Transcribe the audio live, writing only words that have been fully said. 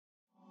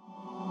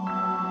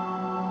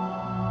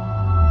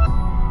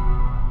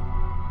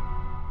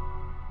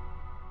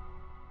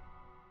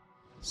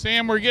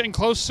Sam, we're getting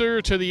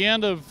closer to the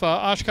end of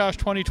Oshkosh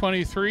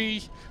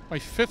 2023, my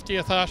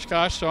 50th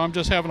Oshkosh, so I'm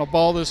just having a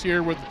ball this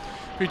year with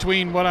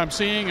between what I'm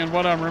seeing and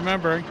what I'm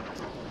remembering.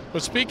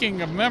 But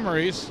speaking of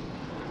memories,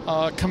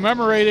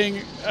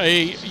 commemorating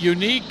a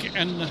unique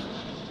and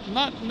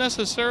not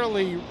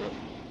necessarily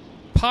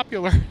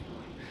popular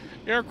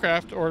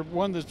aircraft, or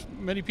one that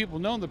many people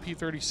know, the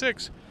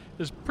P-36,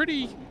 is a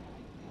pretty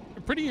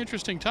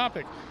interesting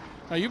topic.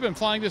 Now, you've been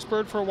flying this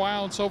bird for a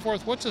while and so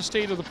forth. What's the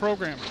state of the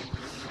program?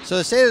 So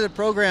the state of the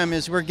program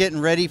is we're getting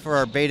ready for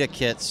our beta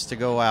kits to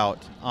go out.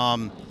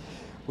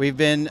 We've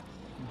been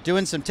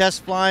doing some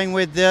test flying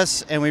with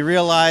this, and we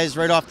realized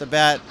right off the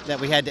bat that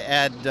we had to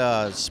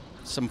add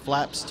some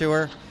flaps to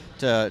her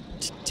to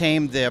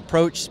tame the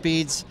approach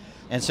speeds.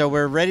 And so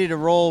we're ready to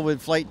roll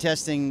with flight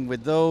testing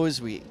with those.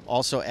 We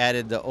also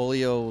added the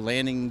Oleo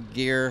landing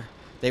gear.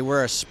 They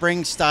were a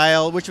spring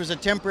style, which was a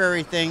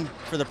temporary thing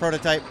for the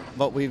prototype,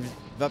 but we've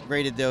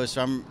upgraded those,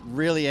 so I'm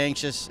really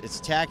anxious.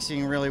 It's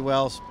taxiing really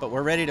well, but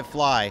we're ready to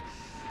fly.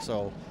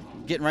 So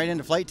getting right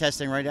into flight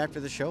testing right after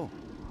the show.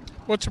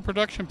 What's the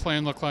production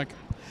plan look like?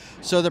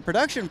 So the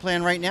production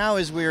plan right now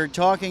is we're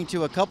talking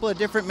to a couple of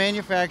different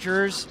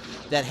manufacturers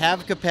that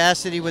have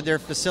capacity with their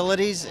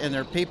facilities and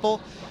their people,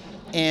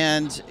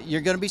 and you're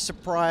going to be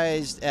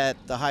surprised at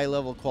the high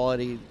level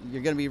quality.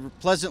 You're going to be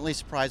pleasantly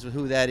surprised with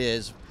who that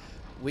is.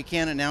 We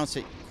can't announce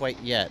it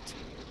quite yet.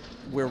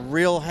 We're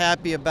real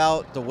happy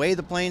about the way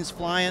the plane's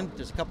flying.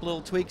 There's a couple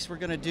little tweaks we're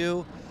going to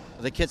do.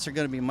 The kits are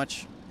going to be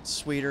much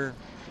sweeter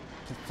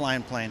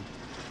flying plane.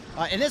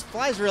 And this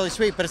flies really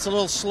sweet, but it's a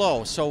little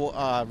slow.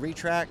 So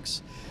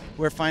retracts,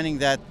 we're finding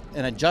that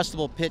an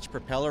adjustable pitch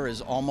propeller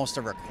is almost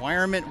a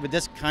requirement with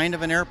this kind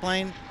of an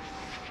airplane.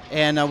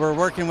 And we're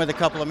working with a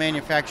couple of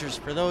manufacturers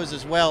for those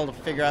as well to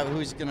figure out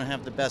who's going to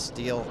have the best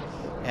deal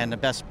and the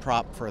best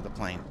prop for the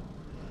plane.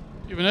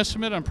 Do you have an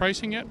estimate on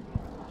pricing yet?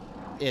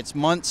 It's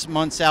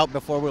months out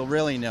before we'll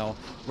really know.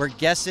 We're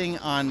guessing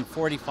on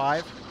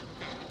 45,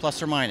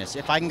 plus or minus.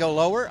 If I can go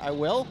lower, I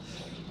will.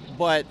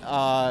 But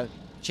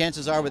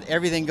chances are, with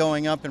everything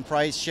going up in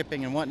price,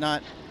 shipping and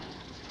whatnot,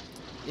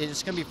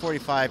 it's going to be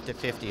 45 to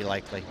 50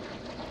 likely.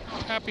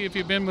 How happy have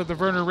you been with the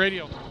Verner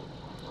radial?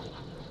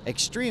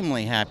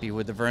 Extremely happy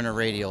with the Verner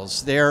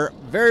radials. They're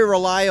very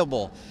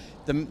reliable.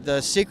 The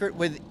secret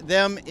with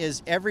them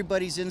is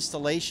everybody's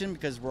installation,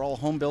 because we're all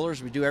home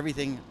builders. We do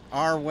everything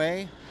our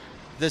way.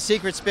 The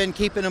secret's been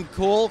keeping them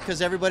cool, because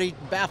everybody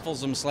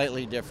baffles them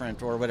slightly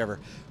different or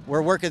whatever.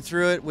 We're working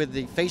through it with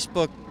the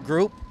Facebook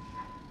group,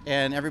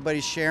 and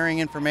everybody's sharing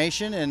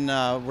information, and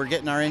we're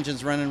getting our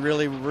engines running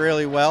really,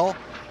 really well,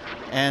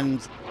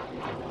 and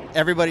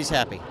everybody's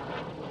happy.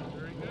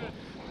 Very good.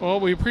 Well,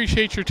 we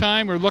appreciate your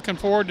time. We're looking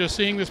forward to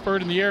seeing this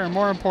bird in the air, and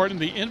more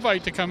important, the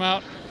invite to come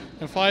out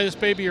and fly this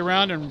baby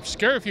around and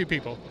scare a few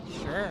people.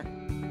 Sure.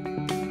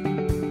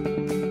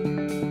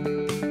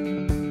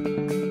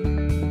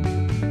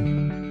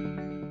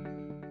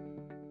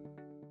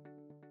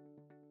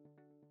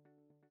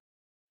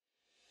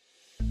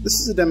 This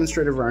is a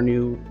demonstrator of our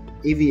new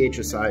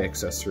AV-HSI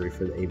accessory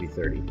for the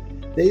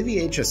AV-30. The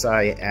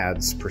AV-HSI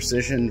adds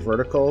precision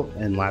vertical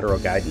and lateral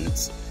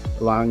guidance,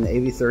 allowing the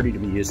AV-30 to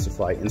be used to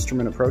fly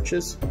instrument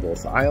approaches,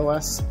 both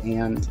ILS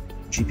and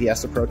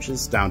GPS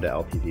approaches down to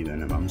LPV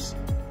minimums.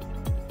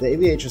 The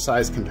AV-HSI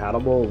is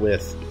compatible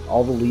with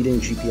all the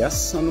leading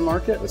GPS on the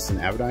market. It's an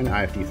Avidyne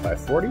IFD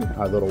 540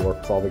 that'll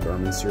work with all the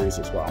Garmin series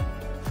as well.